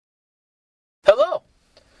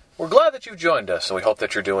We're glad that you've joined us, and we hope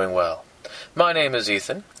that you're doing well. My name is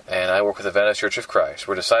Ethan, and I work with the Venice Church of Christ.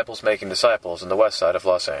 We're disciples making disciples in the west side of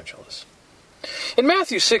Los Angeles. In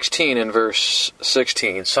Matthew 16 and verse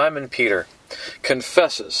 16, Simon Peter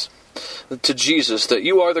confesses to Jesus that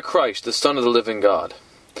you are the Christ, the Son of the living God.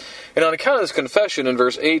 And on account of this confession, in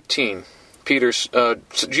verse 18,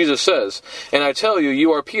 Jesus says, "And I tell you,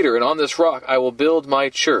 you are Peter, and on this rock I will build my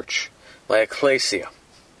church," my ecclesia,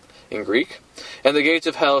 in Greek, "and the gates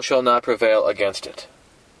of hell shall not prevail against it."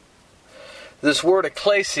 This word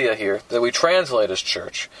ecclesia here, that we translate as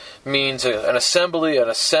church, means an assembly, an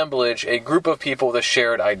assemblage, a group of people with a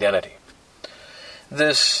shared identity.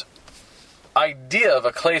 This idea of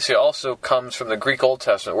ecclesia also comes from the Greek Old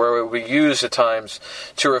Testament, where it would be used at times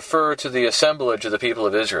to refer to the assemblage of the people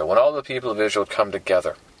of Israel, when all the people of Israel would come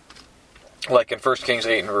together, like in 1 Kings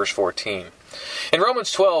 8 and verse 14. In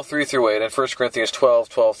Romans 12, 3 through 8, and 1 Corinthians 12,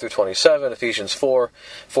 12 through 27, Ephesians 4,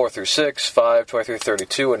 4 through 6, 5, 23 through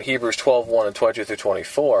 32, and Hebrews 12, 1 and 22 through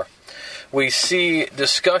 24, we see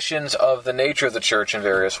discussions of the nature of the church in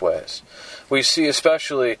various ways. We see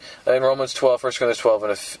especially in Romans 12, 1 Corinthians 12,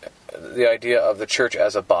 and the idea of the church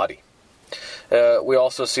as a body. We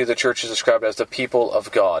also see the church is described as the people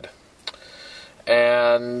of God.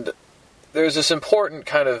 And there's this important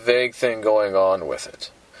kind of vague thing going on with it,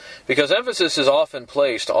 because emphasis is often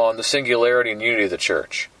placed on the singularity and unity of the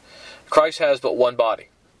church. Christ has but one body,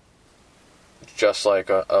 just like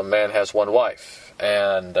a man has one wife,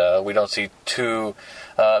 and we don't see too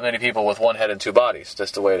many people with one head and two bodies.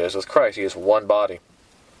 That's the way it is with Christ. He is one body.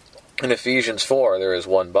 In Ephesians 4, there is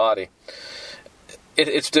one body.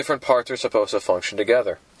 Its different parts are supposed to function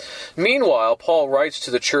together. Meanwhile, Paul writes to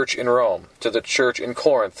the church in Rome, to the church in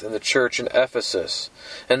Corinth, and the church in Ephesus,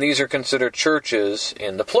 and these are considered churches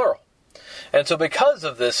in the plural. And so because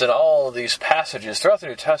of this, in all of these passages throughout the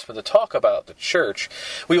New Testament that talk about the church,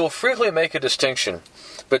 we will frequently make a distinction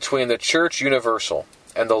between the church universal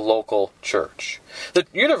and the local church. The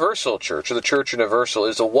universal church, or the church universal,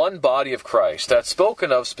 is the one body of Christ that's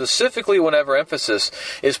spoken of specifically whenever emphasis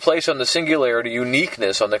is placed on the singularity,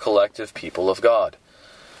 uniqueness on the collective people of God.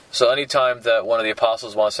 So anytime that one of the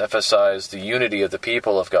apostles wants to emphasize the unity of the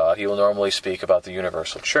people of God, he will normally speak about the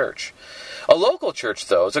universal church. A local church,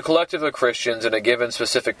 though, is a collective of Christians in a given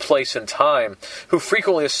specific place and time who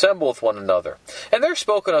frequently assemble with one another. And they're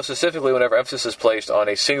spoken of specifically whenever emphasis is placed on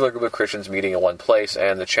a singular group of Christians meeting in one place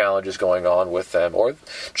and the challenges going on with them, or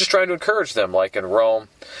just trying to encourage them, like in Rome,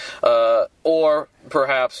 or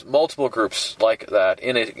perhaps multiple groups like that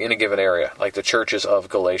in a given area, like the churches of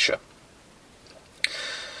Galatia.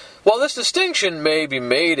 While this distinction may be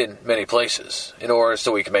made in many places, in order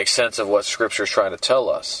so we can make sense of what Scripture is trying to tell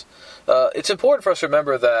us, it's important for us to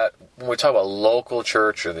remember that when we talk about local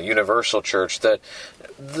church or the universal church, that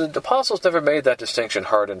the apostles never made that distinction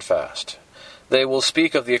hard and fast. They will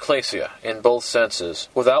speak of the ecclesia in both senses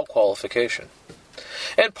without qualification.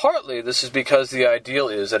 And partly this is because the ideal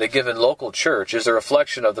is that a given local church is a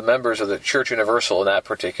reflection of the members of the church universal in that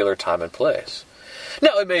particular time and place.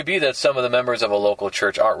 Now, it may be that some of the members of a local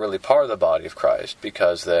church aren't really part of the body of Christ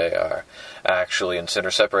because they are actually in sin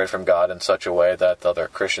or separated from God in such a way that the other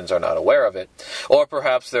Christians are not aware of it. Or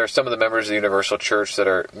perhaps there are some of the members of the universal church that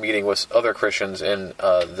are meeting with other Christians in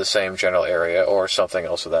the same general area or something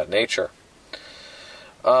else of that nature.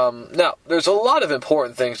 Now, there's a lot of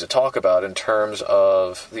important things to talk about in terms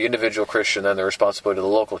of the individual Christian and the responsibility of the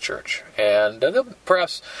local church. And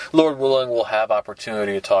perhaps, Lord willing, we'll have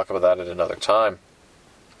opportunity to talk about that at another time.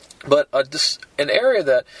 But an area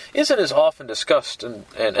that isn't as often discussed and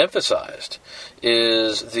emphasized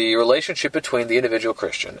is the relationship between the individual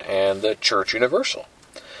Christian and the church universal.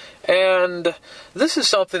 And this is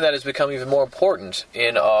something that has become even more important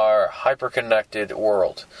in our hyper-connected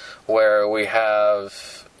world, where we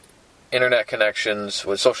have internet connections,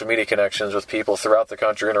 with social media connections with people throughout the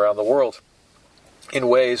country and around the world in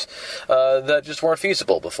ways that just weren't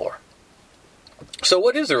feasible before. So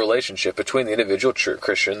what is the relationship between the individual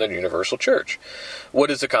Christian and the universal church? What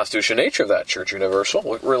is the constitutional nature of that church universal?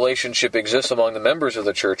 What relationship exists among the members of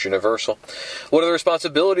the church universal? What are the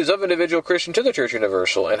responsibilities of an individual Christian to the church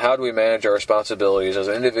universal? And how do we manage our responsibilities as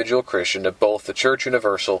an individual Christian to both the church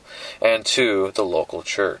universal and to the local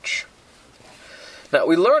church? Now,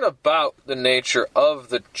 we learn about the nature of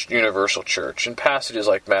the universal church in passages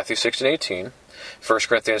like Matthew 6 and 18, 1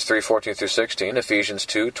 Corinthians 3, 14 through 16, Ephesians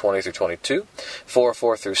 2, 20 through 22, 4,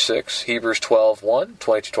 4 through 6, Hebrews 12, 1,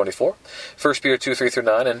 20 to 24, 1 Peter 2, 3 through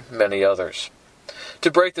 9, and many others. To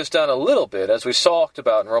break this down a little bit, as we talked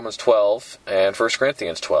about in Romans 12 and 1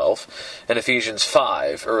 Corinthians 12 and Ephesians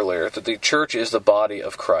 5 earlier, that the church is the body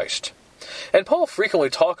of Christ. And Paul frequently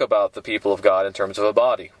talks about the people of God in terms of a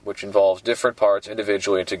body, which involves different parts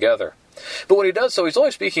individually and together. But when he does so, he's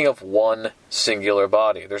only speaking of one singular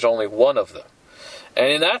body. There's only one of them. And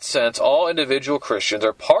in that sense, all individual Christians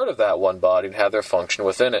are part of that one body and have their function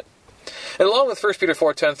within it. And along with 1 Peter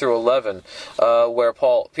 4:10 through 11, where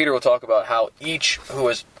Peter will talk about how each who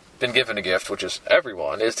has been given a gift, which is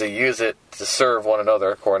everyone, is to use it to serve one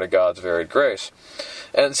another according to God's varied grace.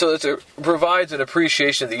 And so it provides an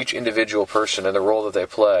appreciation of each individual person and the role that they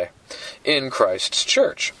play in Christ's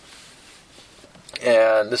church.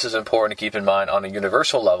 And this is important to keep in mind on a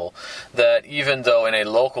universal level, that even though in a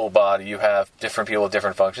local body you have different people with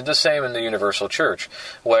different functions, the same in the universal church,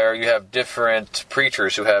 where you have different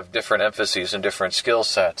preachers who have different emphases and different skill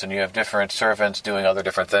sets, and you have different servants doing other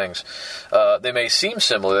different things. They may seem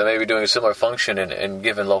similar, they may be doing a similar function in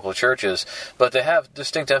given local churches, but they have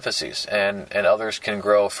distinct emphases, and others can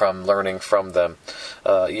grow from learning from them,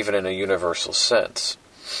 even in a universal sense.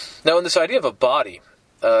 Now, in this idea of a body,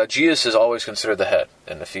 Jesus is always considered the head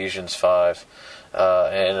in Ephesians 5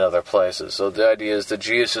 and in other places. So the idea is that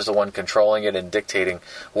Jesus is the one controlling it and dictating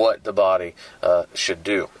what the body should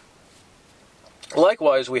do.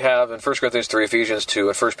 Likewise, we have in 1 Corinthians 3, Ephesians 2,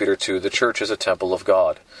 and 1 Peter 2, the church is a temple of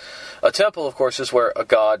God. A temple, of course, is where a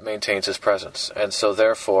God maintains his presence. And so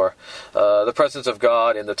therefore, the presence of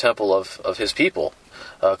God in the temple of his people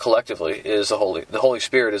collectively is the Holy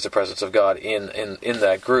Spirit is the presence of God in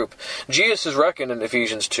that group. Jesus is reckoned in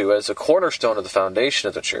Ephesians 2 as the cornerstone of the foundation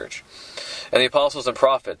of the church. And the apostles and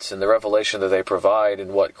prophets and the revelation that they provide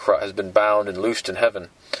in what has been bound and loosed in heaven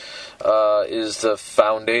is the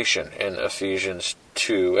foundation in Ephesians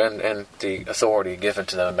 2 and the authority given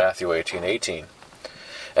to them in Matthew 18:18.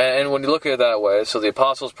 And when you look at it that way, so the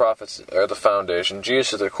apostles, prophets are the foundation,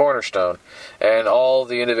 Jesus is the cornerstone, and all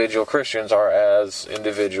the individual Christians are as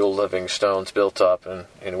individual living stones built up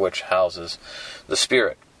in which houses the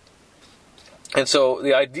Spirit. And so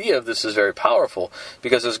the idea of this is very powerful,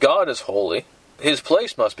 because as God is holy, his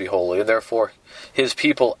place must be holy, and therefore his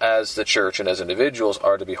people as the church and as individuals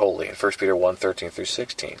are to be holy, in 1 Peter 1:13 through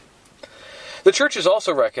 16. The church is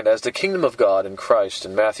also reckoned as the kingdom of God in Christ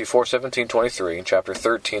in Matthew 4:17-23, in chapter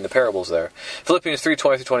 13, the parables there, Philippians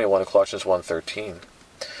 3:20-21, and Colossians 1:13.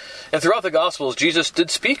 And throughout the Gospels, Jesus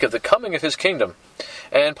did speak of the coming of his kingdom,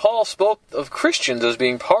 and Paul spoke of Christians as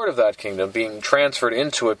being part of that kingdom, being transferred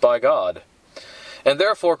into it by God. And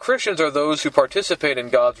therefore, Christians are those who participate in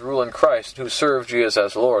God's rule in Christ, who serve Jesus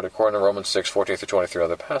as Lord, according to Romans 6:14-23,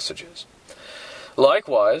 other passages.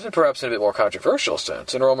 Likewise, and perhaps in a bit more controversial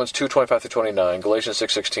sense, in Romans 2:25-29, Galatians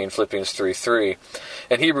 6:16, Philippians 3:3,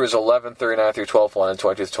 and Hebrews 11:39-12:1 and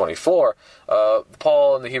 20-24,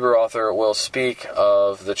 Paul and the Hebrew author will speak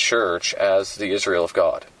of the church as the Israel of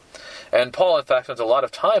God. And Paul, in fact, spends a lot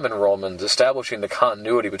of time in Romans establishing the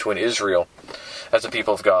continuity between Israel as a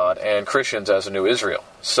people of God and Christians as a new Israel.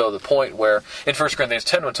 So the point where, in 1 Corinthians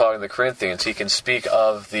 10, when talking to the Corinthians, he can speak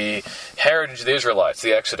of the heritage of the Israelites,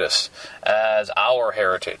 the Exodus, as our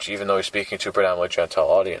heritage, even though he's speaking to a predominantly Gentile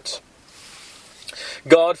audience.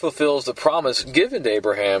 God fulfills the promise given to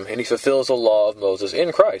Abraham, and he fulfills the law of Moses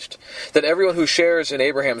in Christ, that everyone who shares in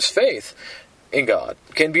Abraham's faith in God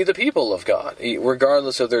can be the people of God,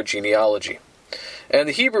 regardless of their genealogy. And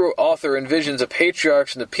the Hebrew author envisions the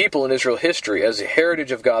patriarchs and the people in Israel history as the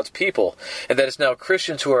heritage of God's people, and that it's now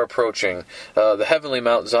Christians who are approaching the heavenly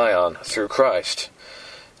Mount Zion through Christ.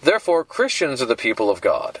 Therefore, Christians are the people of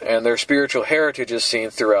God, and their spiritual heritage is seen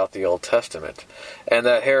throughout the Old Testament. And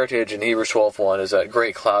that heritage in Hebrews 12:1 is that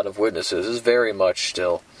great cloud of witnesses is very much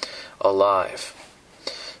still alive.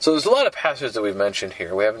 So there's a lot of passages that we've mentioned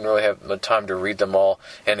here. We haven't really had time to read them all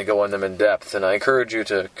and to go on them in depth, and I encourage you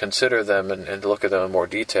to consider them and to look at them in more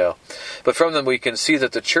detail. But from them we can see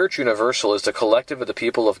that the Church Universal is the collective of the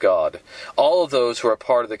people of God, all of those who are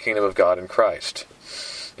part of the kingdom of God in Christ.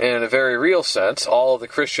 And in a very real sense, all of the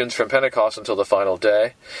Christians from Pentecost until the final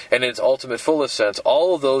day, and in its ultimate fullest sense,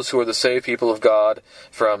 all of those who are the saved people of God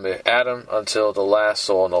from Adam until the last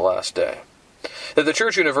soul in the last day. That the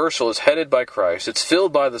Church Universal is headed by Christ, it's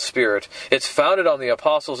filled by the Spirit, it's founded on the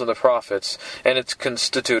apostles and the prophets, and it's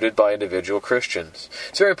constituted by individual Christians.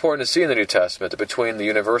 It's very important to see in the New Testament that between the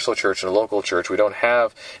universal church and the local church, we don't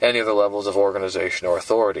have any other levels of organization or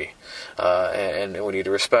authority. And we need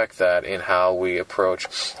to respect that in how we approach,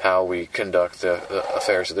 how we conduct the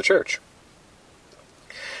affairs of the church.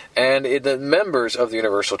 And the members of the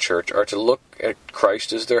universal church are to look at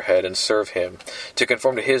Christ as their head and serve him, to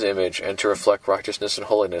conform to his image, and to reflect righteousness and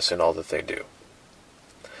holiness in all that they do.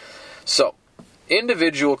 So,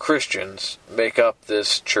 individual Christians make up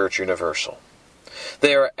this church universal.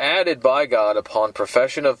 They are added by God upon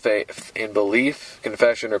profession of faith in belief,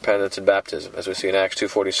 confession, repentance, and baptism, as we see in Acts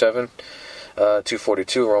 2:47,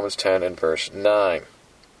 2:42, Romans 10, and verse 9.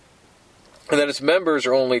 And that its members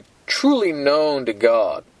are only truly known to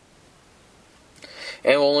God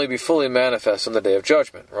and will only be fully manifest on the day of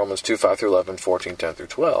judgment, Romans 2:5-11,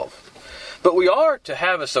 14:10-12. But we are to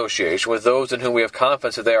have association with those in whom we have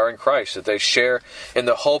confidence that they are in Christ, that they share in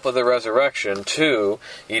the hope of the resurrection to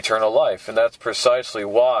eternal life. And that's precisely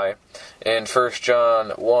why in 1 John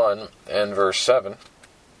 1 and verse 7,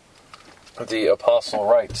 the apostle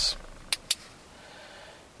writes,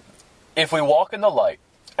 "If we walk in the light,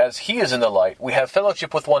 as he is in the light, we have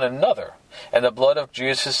fellowship with one another, and the blood of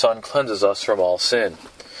Jesus his Son cleanses us from all sin."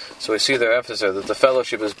 So we see their emphasis there that the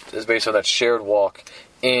fellowship is based on that shared walk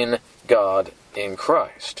in God in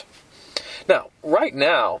Christ. Now, right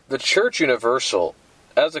now, the Church Universal,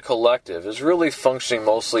 as a collective, is really functioning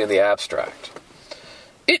mostly in the abstract.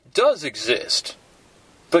 It does exist,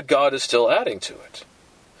 but God is still adding to it.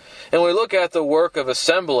 And when we look at the work of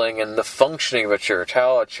assembling and the functioning of a church,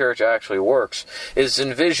 how a church actually works, is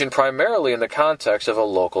envisioned primarily in the context of a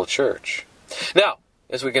local church. Now,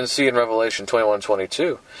 as we can see in Revelation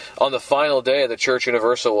 21:22, on the final day the Church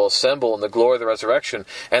Universal will assemble in the glory of the resurrection,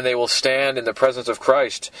 and they will stand in the presence of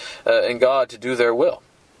Christ and God to do their will.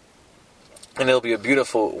 And it'll be a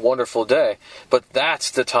beautiful, wonderful day, but that's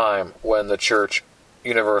the time when the Church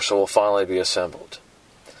Universal will finally be assembled.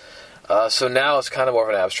 So now it's kind of more of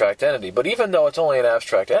an abstract entity. But even though it's only an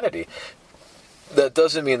abstract entity, that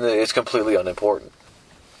doesn't mean that it's completely unimportant.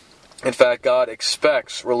 In fact, God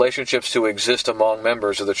expects relationships to exist among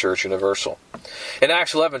members of the Church Universal. In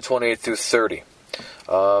Acts 11:28-30,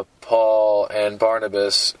 Paul and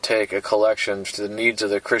Barnabas take a collection to the needs of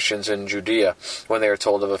the Christians in Judea when they are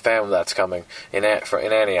told of a famine that's coming in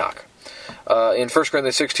Antioch. In 1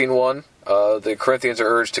 Corinthians 16:1, the Corinthians are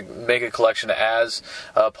urged to make a collection as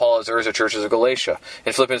Paul has urged the churches of Galatia.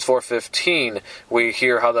 In Philippians 4:15, we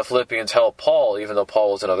hear how the Philippians helped Paul, even though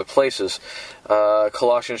Paul was in other places.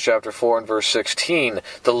 Colossians chapter 4 and verse 16,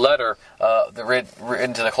 the letter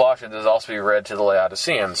written to the Colossians is also be read to the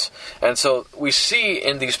Laodiceans. And so we see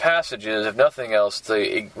in these passages, if nothing else,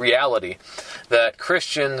 the reality that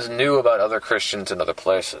Christians knew about other Christians in other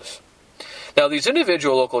places. Now, these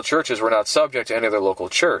individual local churches were not subject to any other local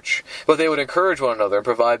church, but they would encourage one another and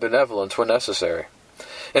provide benevolence when necessary.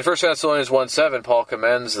 In 1 Thessalonians 1:7, Paul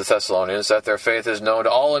commends the Thessalonians that their faith is known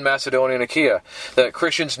to all in Macedonia and Achaia, that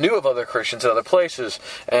Christians knew of other Christians in other places,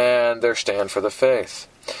 and their stand for the faith.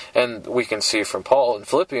 And we can see from Paul in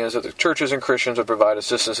Philippians that the churches and Christians would provide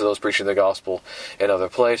assistance to those preaching the gospel in other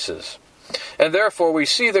places. And therefore we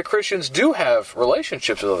see that Christians do have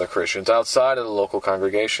relationships with other Christians outside of the local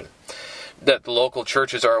congregation. That the local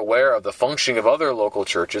churches are aware of the functioning of other local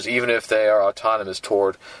churches, even if they are autonomous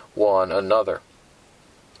toward one another.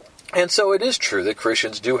 And so it is true that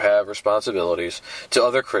Christians do have responsibilities to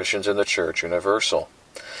other Christians in the Church Universal.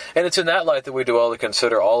 And it's in that light that we dwell to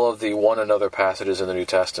consider all of the one another passages in the New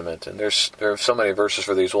Testament. And there are so many verses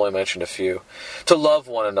for these, we'll only mention a few. To love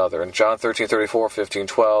one another in John 13:34,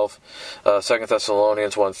 15:12, 2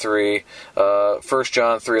 Thessalonians 1:3, 1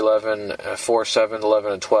 John 3:11, 4:7,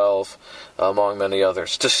 11, and 12, among many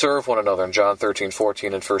others. To serve one another in John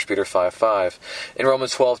 13:14 and 1 Peter 5:5. In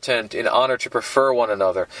Romans 12:10, in honor to prefer one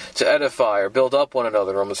another. To edify or build up one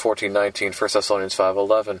another in Romans 14:19, 1 Thessalonians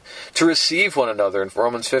 5:11. To receive one another in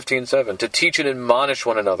Romans 15:7. To teach and admonish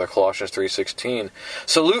one another, Colossians 3:16.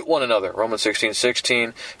 Salute one another, Romans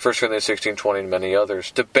 16:16, 1 Corinthians 16:20, and many others.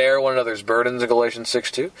 To bear one another's burdens in Galatians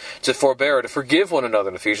 6:2. To forbear or to forgive one another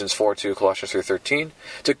in Ephesians 4:2, Colossians 3:13.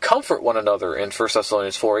 To comfort one another in 1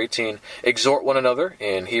 Thessalonians 4:18. Exhort one another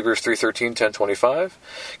in Hebrews 3:13, 10:25.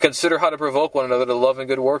 Consider how to provoke one another to love and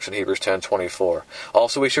good works in Hebrews 10:24.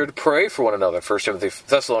 Also we sure to pray for one another, 1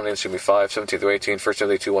 Thessalonians 5:17-18, 1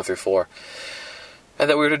 Timothy 2:1-4. And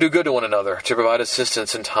that we are to do good to one another, to provide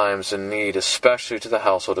assistance in times of need, especially to the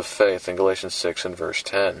household of faith, in Galatians 6 and verse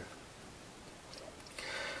 10.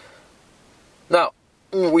 Now,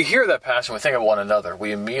 when we hear that passage and we think of one another,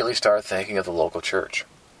 we immediately start thinking of the local church.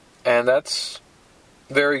 And that's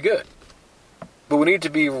very good. But we need to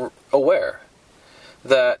be aware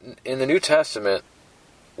that in the New Testament,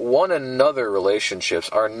 one another relationships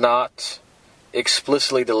are not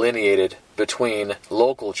explicitly delineated between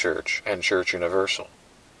local church and Church Universal.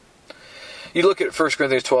 You look at 1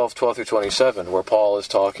 Corinthians 12:12-27, where Paul is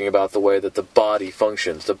talking about the way that the body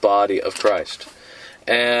functions, the body of Christ.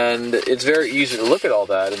 And it's very easy to look at all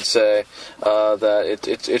that and say that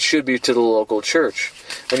it should be to the local church.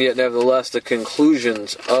 And yet, nevertheless, the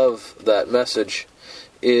conclusions of that message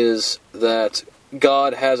is that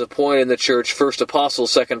God has appointed in the church first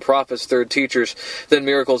apostles, second prophets, third teachers, then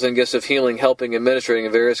miracles and gifts of healing, helping, administrating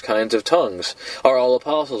in various kinds of tongues. Are all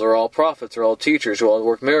apostles? Are all prophets? Are all teachers? Do all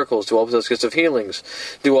work miracles? Do all possess gifts of healings?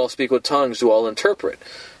 Do all speak with tongues? Do all interpret?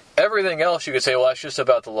 Everything else you could say, well, that's just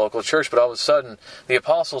about the local church, but all of a sudden, the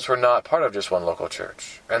apostles were not part of just one local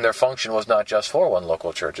church, and their function was not just for one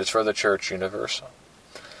local church, it's for the church universal.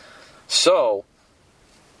 So,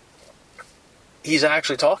 he's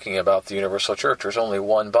actually talking about the universal church. There's only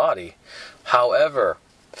one body. However,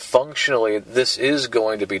 functionally, this is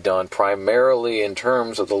going to be done primarily in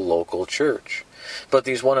terms of the local church. But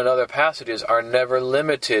these one another passages are never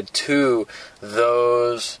limited to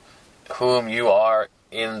those whom you are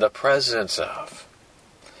in the presence of.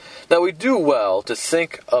 Now, we do well to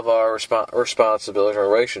think of our responsibilities and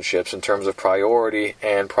relationships in terms of priority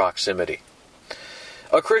and proximity.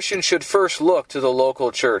 A Christian should first look to the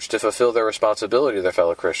local church to fulfill their responsibility to their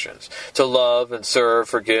fellow Christians, to love and serve,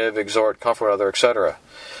 forgive, exhort, comfort one another, etc.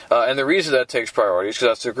 And the reason that takes priority is because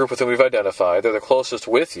that's the group with whom we've identified. They're the closest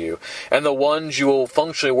with you, and the ones you will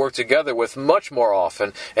functionally work together with much more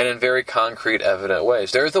often and in very concrete, evident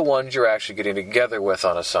ways. They're the ones you're actually getting together with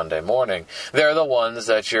on a Sunday morning. They're the ones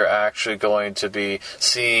that you're actually going to be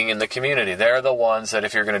seeing in the community. They're the ones that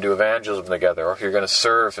if you're going to do evangelism together or if you're going to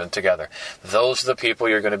serve together, those are the people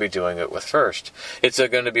you're going to be doing it with first. It's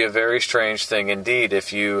going to be a very strange thing indeed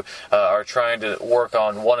if you are trying to work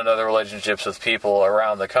on one another relationships with people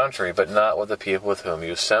around the country, but not with the people with whom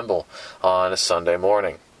you assemble on a Sunday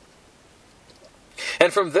morning.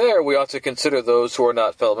 And from there, we ought to consider those who are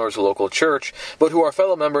not fellow members of the local church, but who are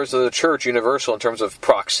fellow members of the church universal in terms of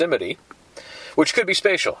proximity, which could be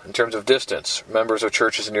spatial in terms of distance, members of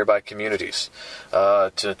churches in nearby communities,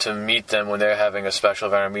 to meet them when they're having a special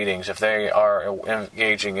event or meetings, if they are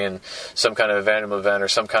engaging in some kind of evangelism event or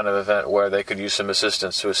some kind of event where they could use some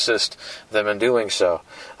assistance to assist them in doing so.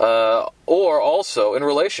 Or also in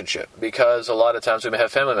relationship, because a lot of times we may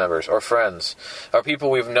have family members or friends or people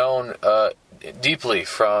we've known deeply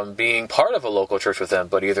from being part of a local church with them,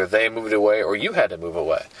 but either they moved away or you had to move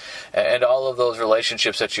away. And all of those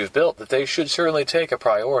relationships that you've built, that they should certainly take a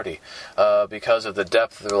priority because of the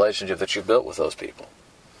depth of the relationship that you've built with those people.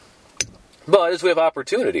 But as we have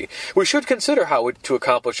opportunity, we should consider how to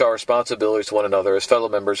accomplish our responsibilities to one another as fellow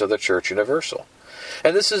members of the Church Universal.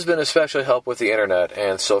 And this has been especially helped with the internet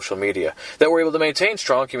and social media, that we're able to maintain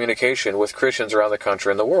strong communication with Christians around the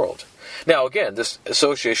country and the world. Now, again, this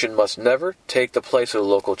association must never take the place of the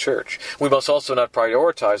local church. We must also not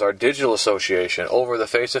prioritize our digital association over the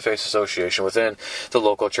face-to-face association within the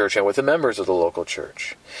local church and with the members of the local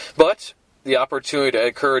church. But the opportunity to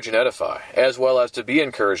encourage and edify, as well as to be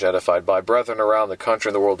encouraged and edified by brethren around the country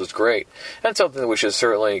and the world is great, and something that we should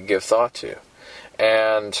certainly give thought to.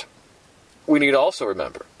 And we need to also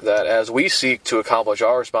remember that as we seek to accomplish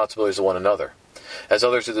our responsibilities to one another, as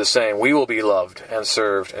others do the same, we will be loved and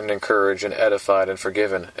served and encouraged and edified and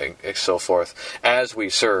forgiven and so forth, as we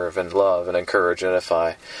serve and love and encourage and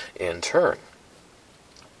edify in turn.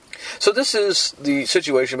 So this is the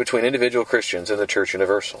situation between individual Christians and the Church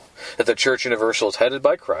Universal. That the Church Universal is headed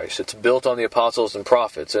by Christ, it's built on the apostles and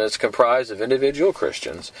prophets, and it's comprised of individual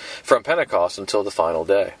Christians from Pentecost until the final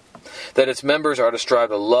day. That its members are to strive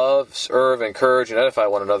to love, serve, encourage, and edify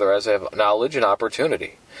one another as they have knowledge and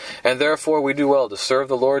opportunity. And therefore we do well to serve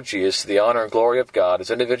the Lord Jesus to the honor and glory of God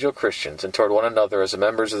as individual Christians and toward one another as the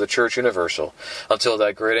members of the Church Universal until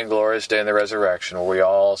that great and glorious day in the resurrection where we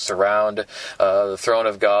all surround the throne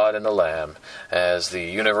of God and the Lamb as the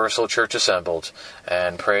universal church assembled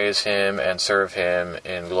and praise Him and serve Him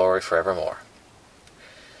in glory forevermore.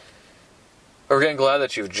 We're again glad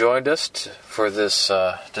that you've joined us for this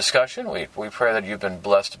discussion. We pray that you've been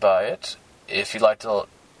blessed by it. If you'd like to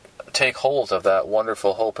take hold of that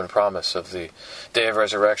wonderful hope and promise of the day of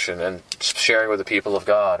resurrection and sharing with the people of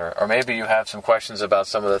God, or maybe you have some questions about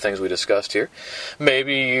some of the things we discussed here.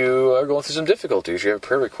 Maybe you are going through some difficulties. You have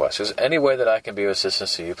prayer requests. If there's any way that I can be of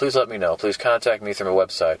assistance to you, please let me know. Please contact me through my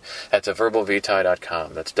website at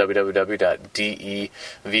verbalvitae.com. That's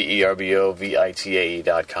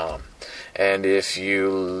www.deverbovitae.com. And if you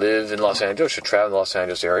live in Los Angeles or travel in the Los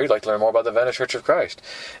Angeles area, you'd like to learn more about the Adventist Church of Christ,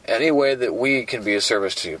 any way that we can be of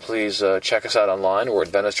service to you, please check us out online. We're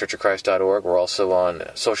at AdventistChurchOfChrist.org. We're also on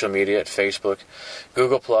social media at Facebook,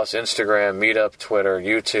 Google+, Instagram, Meetup, Twitter,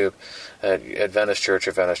 YouTube, at Adventist Church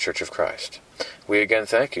or Adventist Church of Christ. We again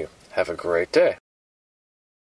thank you. Have a great day.